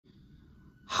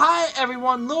Hi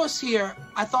everyone, Lewis here.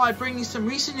 I thought I'd bring you some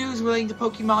recent news relating to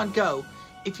Pokemon Go.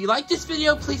 If you like this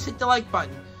video, please hit the like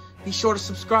button. Be sure to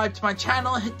subscribe to my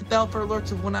channel and hit the bell for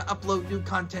alerts of when I upload new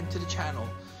content to the channel,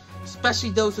 especially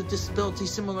those with disabilities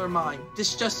similar to mine.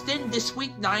 This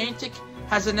week, Niantic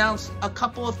has announced a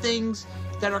couple of things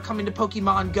that are coming to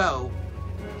Pokemon Go.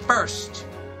 First,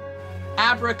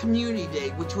 Abra Community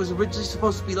Day, which was originally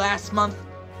supposed to be last month,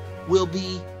 will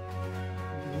be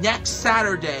next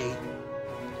Saturday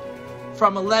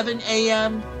from 11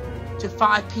 a.m. to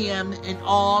 5 p.m. in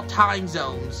all time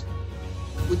zones,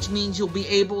 which means you'll be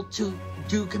able to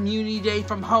do Community Day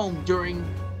from home during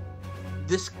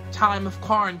this time of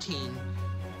quarantine.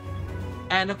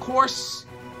 And of course,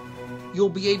 you'll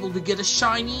be able to get a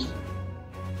shiny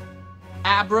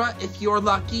Abra if you're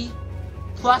lucky.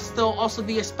 Plus, there'll also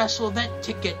be a special event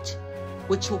ticket,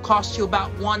 which will cost you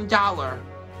about $1,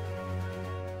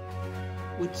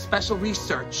 with special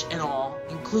research and all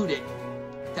included.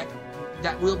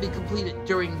 That will be completed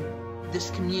during this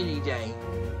Community Day.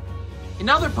 In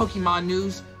other Pokemon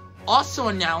news, also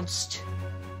announced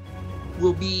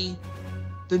will be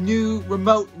the new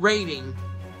remote raiding,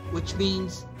 which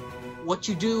means what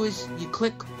you do is you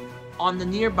click on the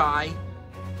nearby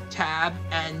tab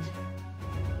and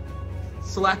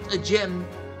select a gym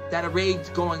that a raid's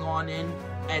going on in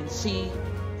and see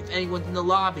if anyone's in the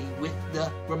lobby with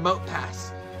the remote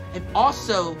pass. And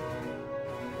also,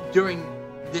 during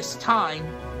this time,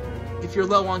 if you're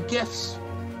low on gifts,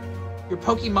 your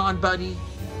Pokemon buddy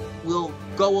will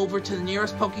go over to the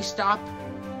nearest Pokestop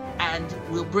and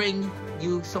will bring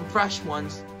you some fresh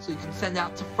ones so you can send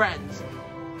out to friends.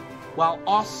 While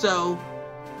also,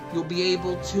 you'll be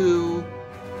able to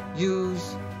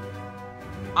use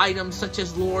items such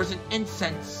as lures and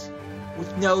incense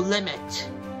with no limit.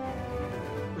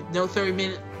 With no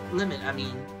 30-minute limit, I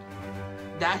mean.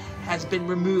 That has been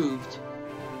removed.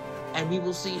 And we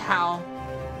will see how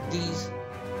these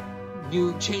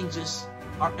new changes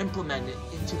are implemented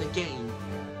into the game.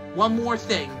 One more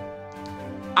thing.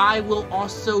 I will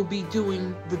also be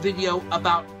doing the video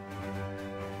about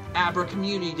Abra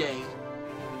Community Day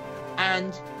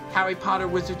and Harry Potter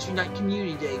Wizards Unite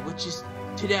Community Day, which is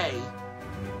today.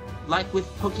 Like with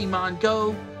Pokemon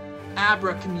Go,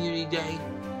 Abra Community Day,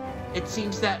 it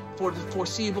seems that for the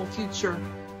foreseeable future,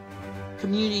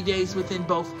 Community Days within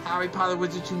both Harry Potter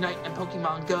Wizards Unite and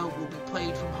Pokemon Go will be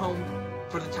played from home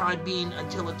for the time being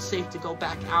until it's safe to go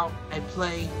back out and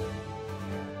play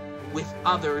with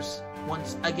others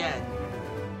once again.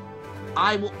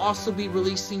 I will also be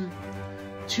releasing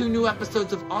 2 new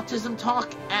episodes of Autism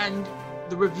Talk and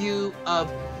the review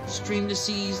of Stream to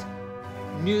Sea's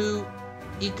new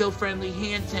eco-friendly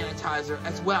hand sanitizer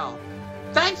as well.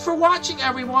 Thanks for watching,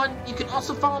 everyone! You can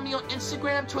also follow me on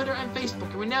Instagram, Twitter, and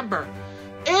Facebook. And remember,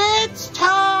 it's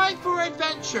time for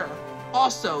adventure!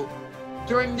 Also,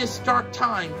 during this dark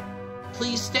time,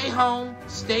 please stay home,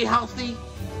 stay healthy,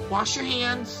 wash your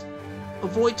hands,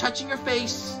 avoid touching your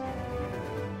face,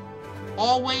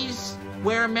 always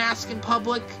wear a mask in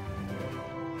public,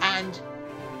 and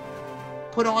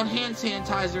put on hand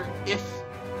sanitizer if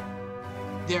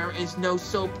there is no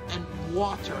soap and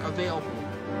water available.